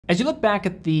As you look back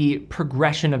at the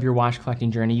progression of your watch collecting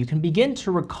journey, you can begin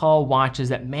to recall watches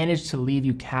that managed to leave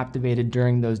you captivated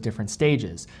during those different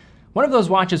stages. One of those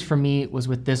watches for me was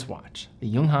with this watch,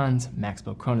 the Junghans Max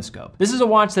Bill Chronoscope. This is a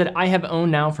watch that I have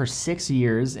owned now for 6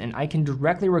 years, and I can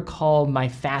directly recall my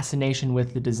fascination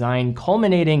with the design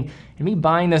culminating in me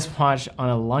buying this watch on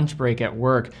a lunch break at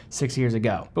work 6 years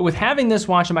ago. But with having this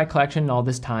watch in my collection all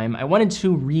this time, I wanted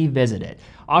to revisit it,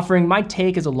 offering my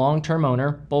take as a long-term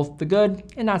owner, both the good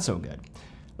and not so good.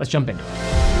 Let's jump into it.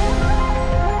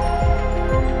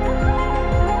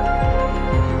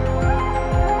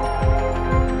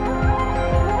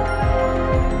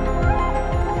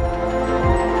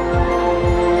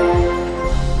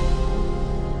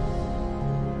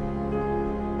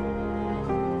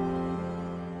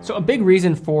 So a big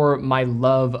reason for my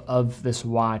love of this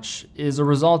watch is a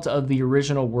result of the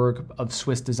original work of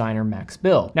Swiss designer Max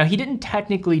Bill. Now, he didn't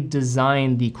technically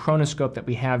design the chronoscope that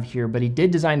we have here, but he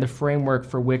did design the framework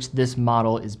for which this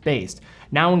model is based,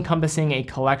 now encompassing a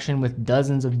collection with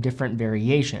dozens of different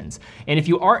variations. And if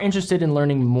you are interested in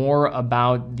learning more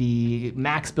about the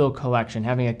Max Bill collection,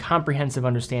 having a comprehensive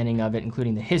understanding of it,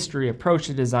 including the history, approach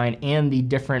to design, and the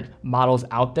different models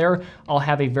out there, I'll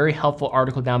have a very helpful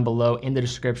article down below in the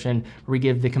description where we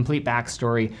give the complete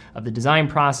backstory of the design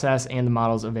process and the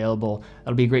models available.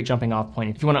 That'll be a great jumping off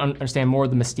point if you want to understand more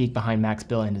of the mystique behind Max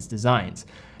Bill and his designs.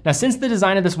 Now, since the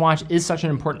design of this watch is such an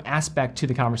important aspect to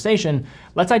the conversation,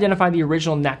 let's identify the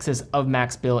original nexus of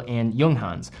Max Bill and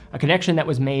Junghans, a connection that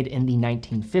was made in the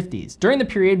 1950s. During the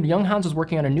period, Junghans was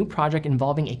working on a new project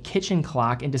involving a kitchen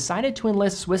clock and decided to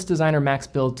enlist Swiss designer Max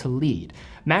Bill to lead.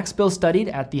 Max Bill studied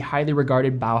at the highly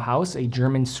regarded Bauhaus, a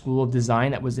German school of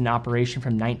design that was in operation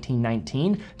from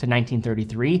 1919 to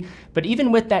 1933. But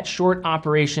even with that short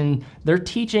operation, their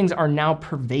teachings are now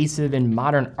pervasive in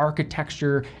modern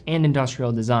architecture and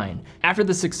industrial design. After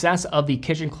the success of the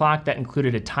kitchen clock that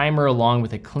included a timer along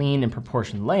with a clean and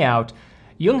proportioned layout,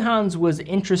 Junghans was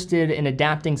interested in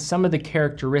adapting some of the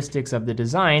characteristics of the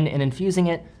design and infusing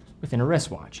it within a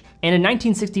wristwatch. And in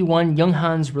 1961,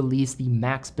 Junghans released the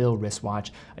Max Bill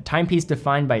wristwatch, a timepiece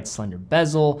defined by its slender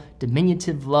bezel,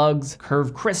 diminutive lugs,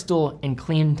 curved crystal, and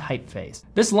clean typeface.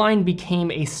 This line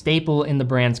became a staple in the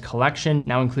brand's collection,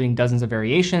 now including dozens of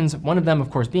variations, one of them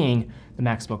of course being the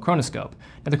Max Bill Chronoscope.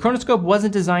 Now, the Chronoscope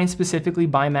wasn't designed specifically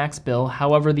by Max Bill,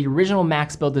 however, the original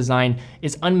Max Bill design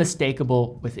is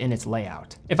unmistakable within its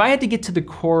layout. If I had to get to the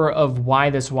core of why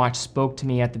this watch spoke to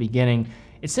me at the beginning,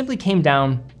 it simply came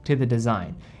down to the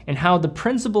design and how the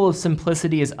principle of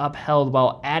simplicity is upheld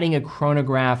while adding a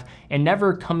chronograph and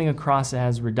never coming across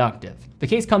as reductive. The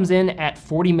case comes in at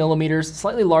 40 millimeters,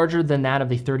 slightly larger than that of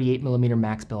the 38 millimeter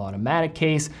Max Bill automatic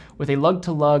case, with a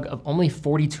lug-to-lug of only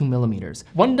 42 millimeters.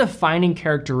 One defining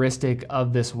characteristic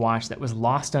of this watch that was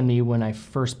lost on me when I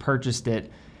first purchased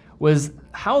it was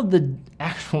how the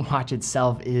actual watch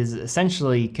itself is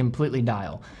essentially completely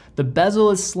dial. The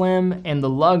bezel is slim and the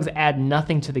lugs add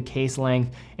nothing to the case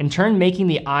length, in turn making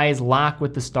the eyes lock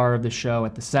with the star of the show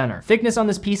at the center. Thickness on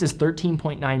this piece is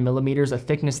 13.9 millimeters, a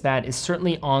thickness that is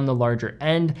certainly on the larger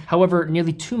end. However,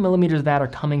 nearly 2 millimeters of that are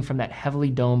coming from that heavily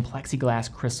domed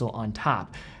plexiglass crystal on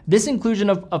top. This inclusion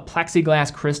of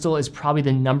plexiglass crystal is probably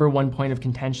the #1 point of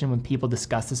contention when people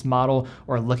discuss this model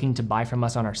or are looking to buy from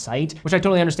us on our site, which I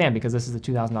totally understand because this is a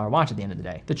 $2,000 watch at the end of the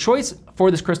day. The choice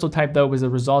for this crystal type though was a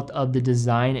result of the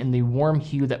design and the warm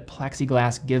hue that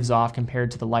plexiglass gives off compared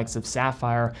to the likes of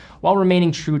sapphire, while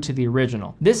remaining true to the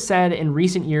original. This said, in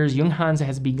recent years, Junghans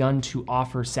has begun to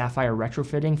offer sapphire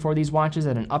retrofitting for these watches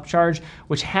at an upcharge,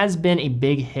 which has been a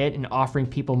big hit in offering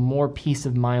people more peace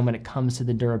of mind when it comes to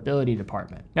the durability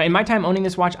department. Now, in my time owning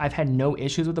this watch, I've had no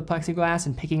issues with the plexiglass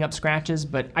and picking up scratches,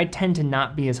 but I tend to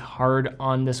not be as hard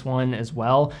on this one as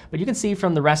well. But you can see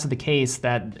from the rest of the case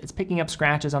that it's picking up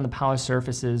scratches on the polished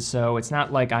surfaces, so it's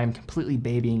not like I'm completely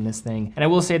babying this thing. And I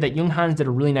will say that Junghans did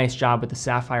a really nice job with the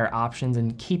sapphire options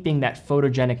and keeping that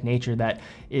photogenic nature that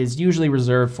is usually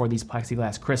reserved for these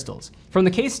plexiglass crystals. From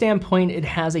the case standpoint, it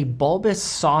has a bulbous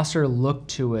saucer look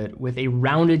to it with a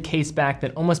rounded case back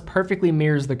that almost perfectly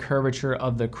mirrors the curvature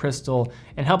of the crystal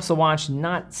and helps the watch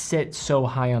not sit so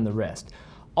high on the wrist.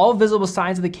 All visible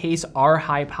sides of the case are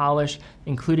high polish,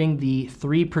 including the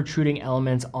 3 protruding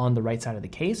elements on the right side of the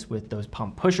case with those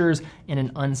pump pushers and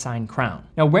an unsigned crown.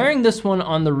 Now, wearing this one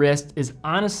on the wrist is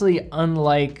honestly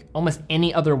unlike almost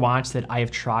any other watch that I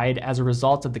have tried as a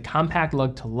result of the compact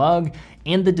lug to lug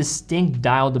and the distinct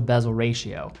dial to bezel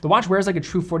ratio. The watch wears like a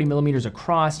true 40 millimeters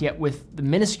across, yet with the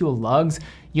minuscule lugs,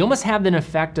 you almost have the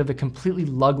effect of a completely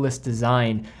lugless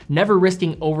design, never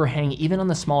risking overhang even on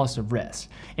the smallest of wrists.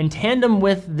 In tandem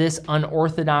with this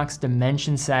unorthodox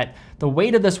dimension set, the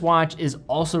weight of this watch is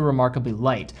also remarkably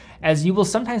light, as you will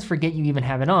sometimes forget you even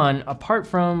have it on, apart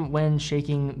from when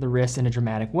shaking the wrist in a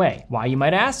dramatic way. Why, you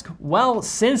might ask? Well,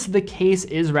 since the case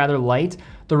is rather light,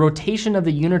 the rotation of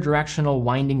the unidirectional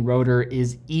winding rotor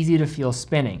is easy to feel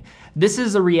spinning. This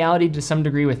is a reality to some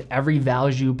degree with every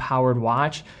Valjoux powered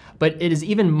watch, but it is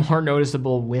even more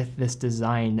noticeable with this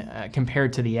design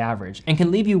compared to the average, and can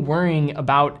leave you worrying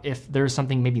about if there's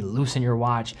something maybe loose in your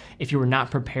watch if you were not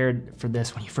prepared for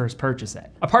this when you first purchased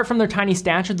it. Apart from their tiny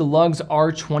stature, the lugs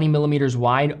are 20 millimeters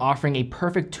wide, offering a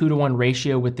perfect 2-to-1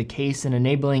 ratio with the case and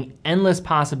enabling endless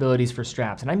possibilities for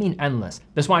straps, and I mean endless.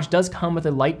 This watch does come with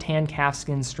a light tan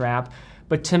calfskin strap,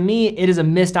 but to me, it is a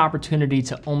missed opportunity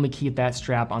to only keep that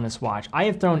strap on this watch. I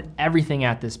have thrown everything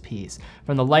at this piece,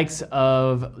 from the likes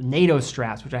of NATO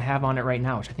straps, which I have on it right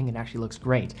now, which I think it actually looks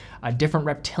great, different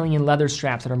reptilian leather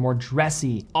straps that are more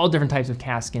dressy, all different types of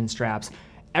calfskin straps.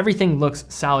 Everything looks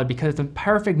solid because it's the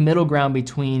perfect middle ground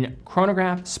between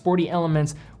chronograph, sporty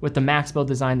elements with the Max Bill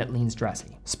design that leans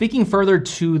dressy. Speaking further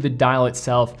to the dial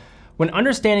itself, when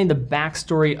understanding the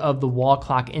backstory of the wall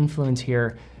clock influence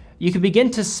here, you can begin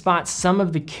to spot some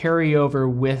of the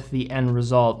carryover with the end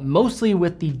result, mostly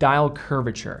with the dial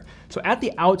curvature. So at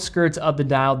the outskirts of the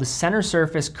dial, the center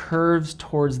surface curves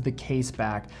towards the case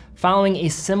back, following a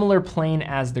similar plane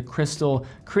as the crystal,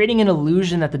 creating an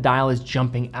illusion that the dial is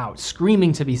jumping out,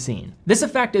 screaming to be seen. This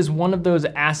effect is one of those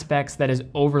aspects that is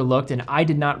overlooked and I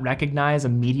did not recognize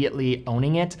immediately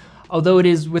owning it, although it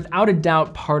is without a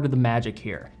doubt part of the magic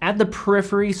here. At the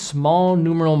periphery, small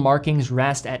numeral markings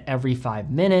rest at every 5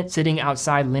 minutes, sitting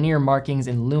outside linear markings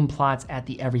in loom plots at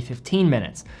the every 15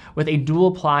 minutes, with a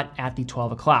dual plot at the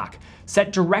 12 o'clock.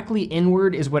 Set directly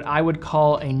inward is what I would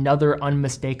call another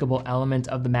unmistakable element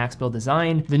of the Max Bill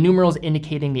design, the numerals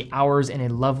indicating the hours in a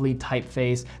lovely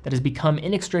typeface that has become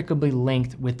inextricably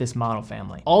linked with this model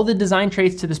family. All the design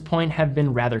traits to this point have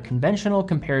been rather conventional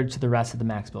compared to the rest of the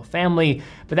Max Bill family,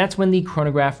 but that's when the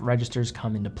chronograph registers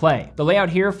come into play. The layout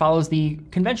here follows the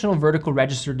conventional vertical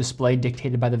register display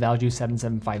dictated by the Valjoux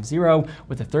 7750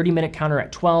 with a 30-minute counter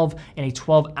at 12 and a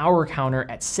 12-hour counter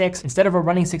at 6. Instead of a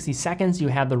running 60 seconds, you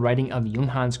have the writing of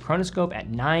Junghans Chronoscope at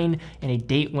 9 and a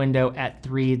date window at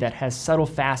 3 that has subtle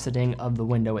faceting of the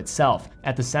window itself.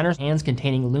 At the center, hands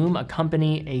containing loom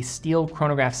accompany a steel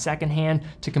chronograph second hand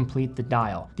to complete the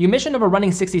dial. The omission of a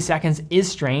running 60 seconds is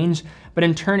strange, but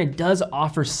in turn it does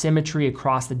offer symmetry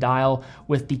across the dial,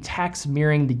 with the text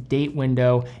mirroring the date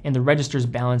window and the registers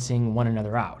balancing one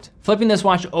another out. Flipping this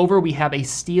watch over, we have a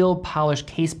steel polished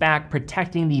case back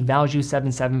protecting the Valjoux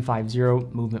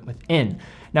 7750 movement within.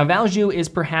 Now, Valjoux is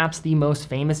perhaps the most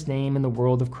famous name in the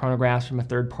world of chronographs from a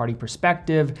third-party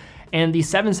perspective, and the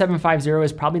 7750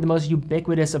 is probably the most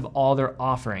ubiquitous of all their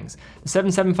offerings. The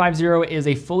 7750 is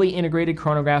a fully integrated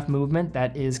chronograph movement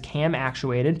that is cam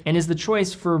actuated and is the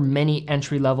choice for many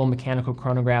entry-level mechanical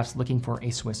chronographs looking for a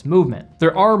Swiss movement.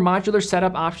 There are modular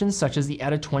setup options such as the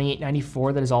ETA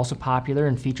 2894 that is also popular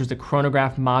and features the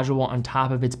chronograph module on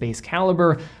top of its base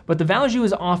caliber, but the Valjoux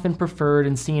is often preferred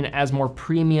and seen as more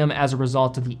premium as a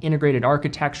result of the integrated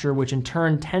architecture, which in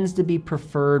turn tends to be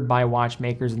preferred by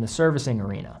watchmakers in the servicing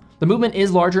arena. The movement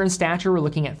is larger in stature. We're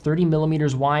looking at 30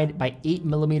 millimeters wide by 8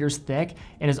 millimeters thick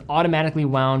and is automatically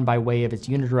wound by way of its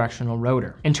unidirectional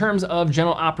rotor. In terms of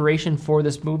general operation for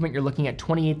this movement, you're looking at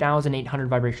 28,800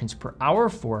 vibrations per hour,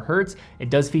 4 hertz.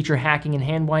 It does feature hacking and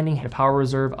hand winding, had a power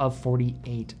reserve of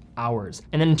 48 hours.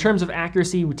 And then in terms of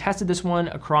accuracy, we tested this one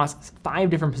across 5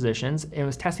 different positions. It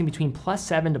was testing between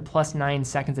 +7 to +9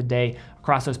 seconds a day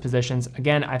across those positions.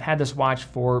 Again, I've had this watch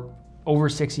for over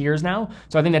 6 years now,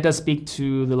 so I think that does speak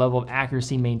to the level of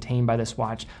accuracy maintained by this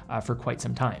watch for quite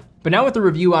some time. But now with the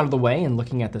review out of the way and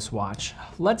looking at this watch,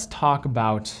 let's talk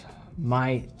about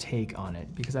my take on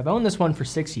it, because I've owned this one for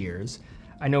 6 years.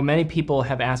 I know many people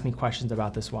have asked me questions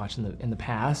about this watch in the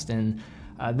past, and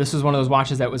this was one of those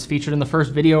watches that was featured in the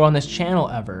first video on this channel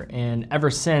ever, and ever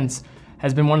since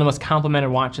has been one of the most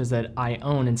complimented watches that I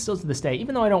own, and still to this day,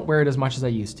 even though I don't wear it as much as I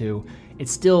used to, it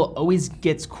still always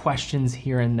gets questions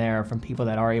here and there from people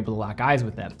that are able to lock eyes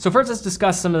with them. So first, let's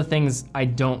discuss some of the things I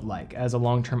don't like as a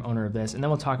long-term owner of this, and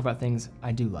then we'll talk about things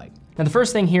I do like. Now, the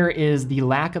first thing here is the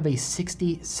lack of a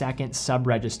 60-second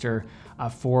sub-register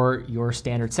for your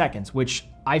standard seconds, which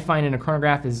I find in a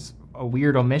chronograph is a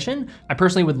weird omission. I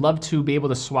personally would love to be able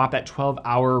to swap that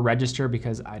 12-hour register,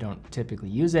 because I don't typically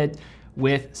use it,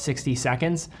 with 60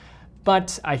 seconds.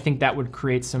 But I think that would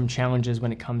create some challenges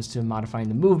when it comes to modifying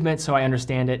the movement, so I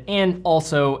understand it. And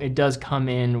also, it does come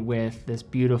in with this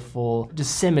beautiful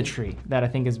just symmetry that I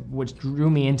think is what drew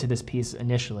me into this piece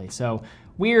initially. So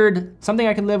Weird, something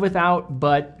I can live without,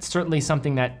 but certainly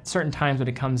something that certain times when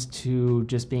it comes to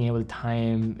just being able to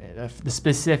time the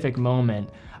specific moment,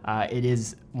 it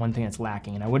is one thing that's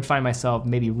lacking. And I would find myself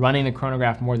maybe running the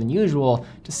chronograph more than usual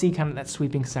to see kind of that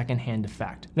sweeping second-hand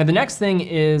effect. Now the next thing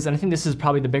is, and I think this is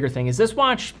probably the bigger thing, is this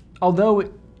watch,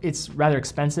 although it's rather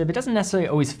expensive, it doesn't necessarily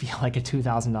always feel like a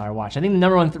 $2,000 watch. I think the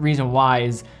number one reason why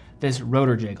is this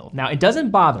rotor jiggle. Now it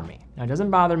doesn't bother me. Now it doesn't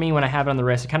bother me when I have it on the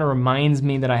wrist. It kind of reminds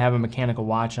me that I have a mechanical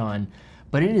watch on,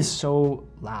 but it is so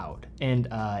loud. And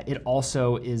it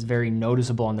also is very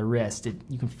noticeable on the wrist.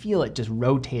 You can feel it just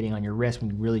rotating on your wrist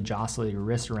when you really jostle your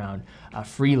wrist around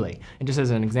freely. And just as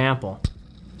an example,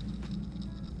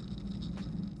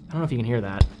 I don't know if you can hear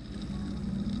that.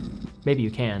 Maybe you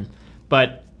can,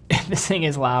 but this thing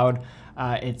is loud.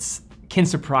 It can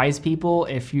surprise people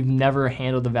if you've never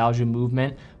handled the Valjoux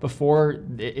movement before.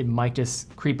 It might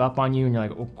just creep up on you and you're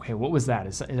like, okay, what was that?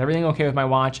 Is everything okay with my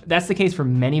watch? That's the case for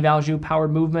many Valjoux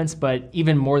powered movements, but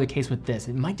even more the case with this.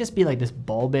 It might just be like this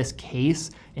bulbous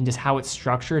case and just how it's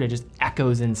structured, it just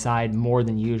echoes inside more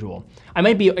than usual. I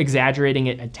might be exaggerating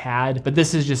it a tad, but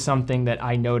this is just something that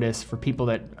I notice for people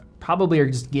that probably are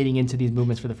just getting into these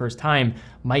movements for the first time,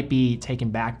 might be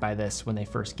taken back by this when they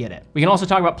first get it. We can also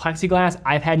talk about plexiglass.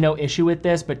 I've had no issue with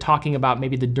this, but talking about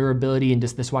maybe the durability and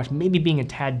just this watch maybe being a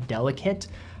tad delicate,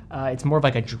 it's more of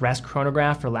like a dress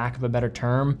chronograph for lack of a better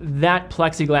term. That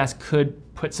plexiglass could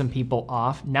put some people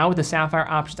off. Now with the sapphire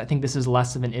options, I think this is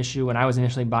less of an issue. When I was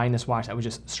initially buying this watch, that was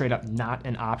just straight up not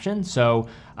an option. So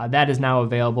that is now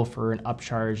available for an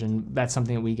upcharge, and that's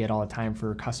something that we get all the time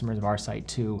for customers of our site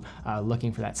too,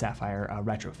 looking for that sapphire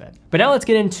retrofit. But now let's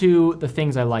get into the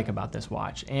things I like about this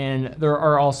watch. And there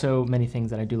are also many things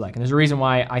that I do like. And there's a reason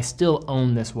why I still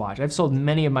own this watch. I've sold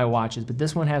many of my watches, but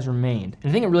this one has remained.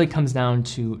 And I think it really comes down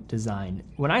to design.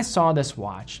 When I saw this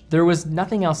watch, there was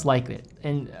nothing else like it.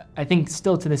 And I think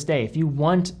still to this day, if you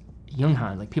want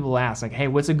Junghans, like people ask, like, hey,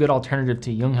 what's a good alternative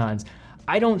to Junghans?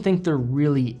 I don't think there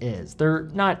really is. They're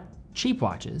not cheap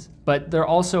watches, but they're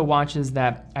also watches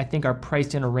that I think are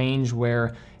priced in a range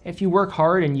where if you work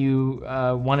hard and you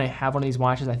want to have one of these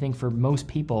watches, I think for most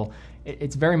people,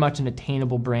 it's very much an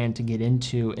attainable brand to get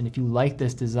into. And if you like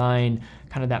this design,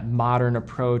 kind of that modern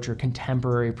approach or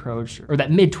contemporary approach, or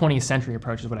that mid-20th century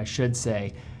approach is what I should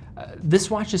say, this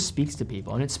watch just speaks to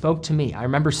people, and it spoke to me. I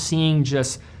remember seeing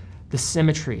just the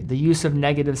symmetry, the use of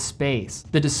negative space,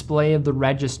 the display of the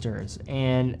registers,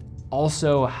 and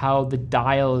also how the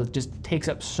dial just takes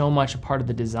up so much a part of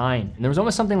the design. And there was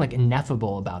almost something like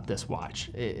ineffable about this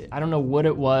watch. I don't know what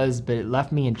it was, but it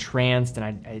left me entranced,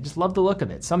 and I just love the look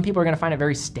of it. Some people are gonna find it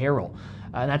very sterile,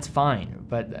 and that's fine,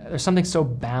 but there's something so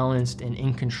balanced and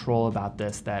in control about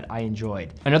this that I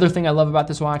enjoyed. Another thing I love about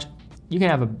this watch, you can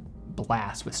have a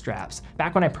blast with straps.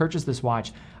 Back when I purchased this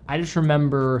watch, I just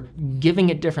remember giving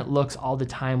it different looks all the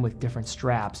time with different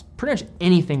straps. Pretty much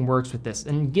anything works with this.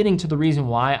 And getting to the reason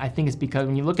why, I think is because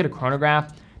when you look at a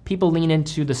chronograph, people lean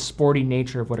into the sporty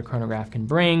nature of what a chronograph can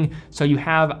bring. So you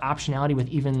have optionality with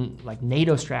even like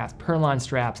NATO straps, Perlon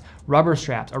straps, rubber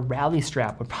straps. A rally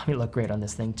strap would probably look great on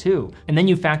this thing too. And then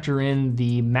you factor in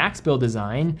the Max Bill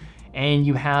design, and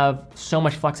you have so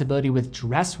much flexibility with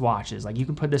dress watches. Like you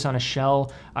can put this on a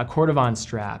shell cordovan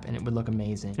strap and it would look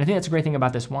amazing. And I think that's a great thing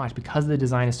about this watch. Because the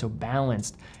design is so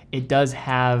balanced, it does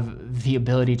have the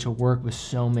ability to work with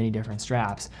so many different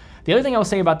straps. The other thing I'll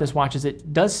say about this watch is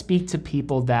it does speak to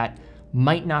people that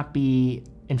might not be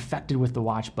infected with the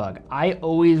watch bug. I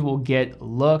always will get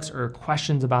looks or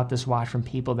questions about this watch from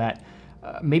people that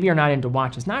maybe are not into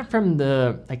watches, not from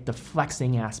the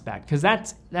flexing aspect, because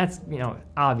that's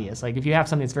obvious. Like if you have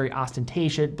something that's very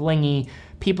ostentatious, blingy,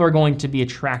 people are going to be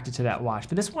attracted to that watch.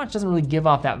 But this watch doesn't really give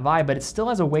off that vibe, but it still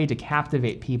has a way to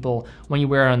captivate people when you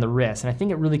wear it on the wrist. And I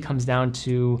think it really comes down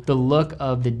to the look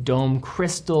of the dome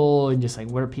crystal and just like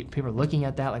what are people are looking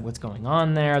at that, like what's going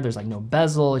on there. There's like no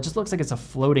bezel. It just looks like it's a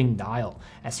floating dial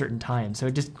at certain times. So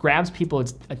it just grabs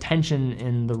people's attention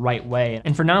in the right way.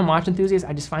 And for non-watch enthusiasts,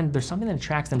 I just find that there's something that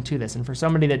attracts them to this. And for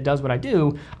somebody that does what I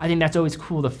do, I think that's always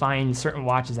cool to find certain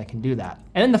watches that can do that.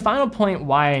 And then the final point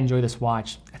why I enjoy this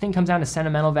watch, I think comes down to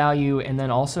sentimental value, and then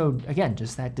also, again,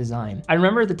 just that design. I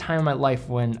remember the time in my life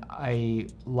when I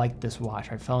liked this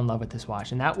watch, I fell in love with this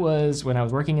watch, and that was when I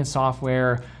was working in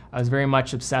software. I was very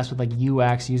much obsessed with like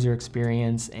UX, user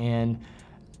experience, and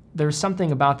there's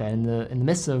something about that. In the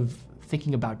midst of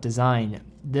thinking about design,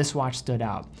 this watch stood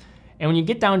out. And when you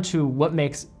get down to what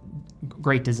makes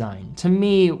great design, to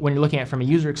me, when you're looking at it from a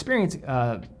user experience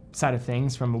side of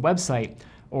things, from a website,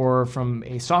 or from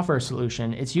a software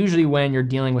solution, it's usually when you're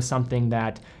dealing with something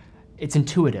that It's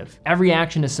intuitive. Every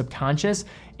action is subconscious,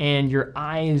 and your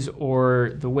eyes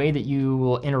or the way that you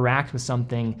will interact with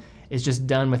something is just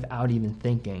done without even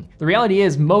thinking. The reality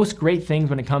is most great things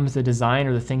when it comes to design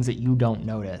are the things that you don't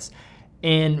notice.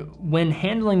 And when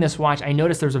handling this watch, I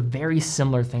noticed there's a very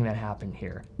similar thing that happened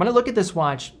here. When I look at this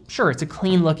watch, sure, it's a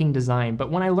clean looking design,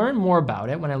 but when I learned more about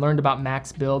it, when I learned about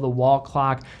Max Bill, the wall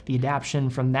clock, the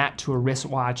adaptation from that to a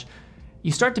wristwatch,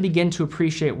 you start to begin to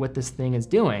appreciate what this thing is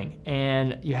doing.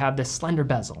 And you have this slender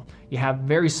bezel, you have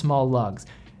very small lugs.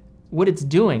 What it's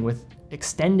doing with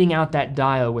extending out that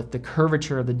dial with the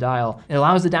curvature of the dial, it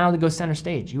allows the dial to go center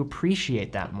stage. You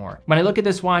appreciate that more. When I look at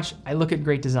this watch, I look at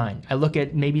great design. I look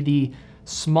at maybe the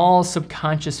small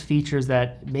subconscious features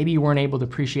that maybe you weren't able to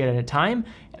appreciate at a time,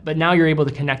 but now you're able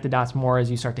to connect the dots more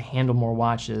as you start to handle more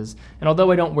watches. And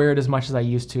although I don't wear it as much as I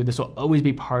used to, this will always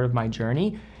be part of my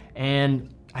journey.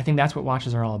 And I think that's what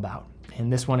watches are all about.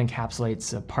 And this one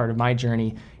encapsulates a part of my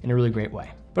journey in a really great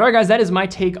way. But all right, guys, that is my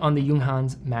take on the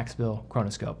Junghans Max Bill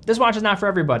Chronoscope. This watch is not for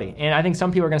everybody. And I think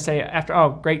some people are gonna say after, oh,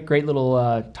 great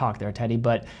little talk there, Teddy,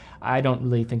 but I don't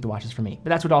really think the watch is for me.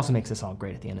 But that's what also makes this all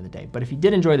great at the end of the day. But if you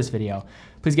did enjoy this video,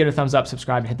 please give it a thumbs up,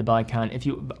 subscribe, and hit the bell icon. If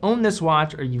you own this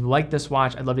watch or you like this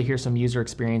watch, I'd love to hear some user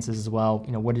experiences as well.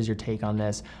 You know, what is your take on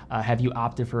this? Have you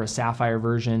opted for a sapphire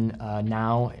version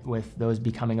now with those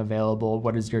becoming available?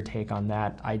 What is your take on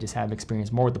that? I just have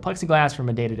experience more with the plexiglass from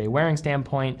a day-to-day wearing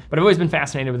standpoint, but I've always been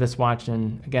fascinated with this watch,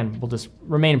 and again, will just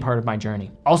remain part of my journey.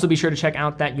 Also, be sure to check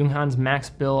out that Junghans Max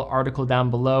Bill article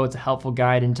down below. It's a helpful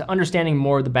guide into understanding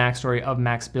more of the backstory of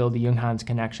Max Bill, the Junghans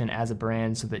connection as a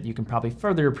brand, so that you can probably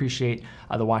further appreciate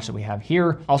the watch that we have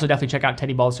here. Also, definitely check out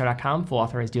TeddyBaldassarre.com, full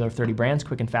authorized dealer of 30 brands,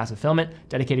 quick and fast fulfillment,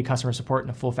 dedicated customer support,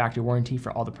 and a full factory warranty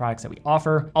for all the products that we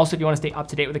offer. Also, if you want to stay up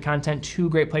to date with the content, 2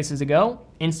 great places to go.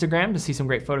 Instagram to see some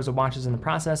great photos of watches in the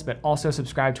process, but also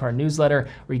subscribe to our newsletter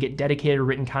where you get dedicated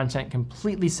written content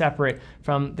completely separate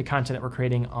from the content that we're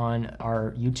creating on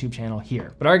our YouTube channel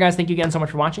here. But all right, guys, thank you again so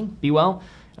much for watching. Be well,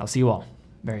 and I'll see you all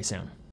very soon.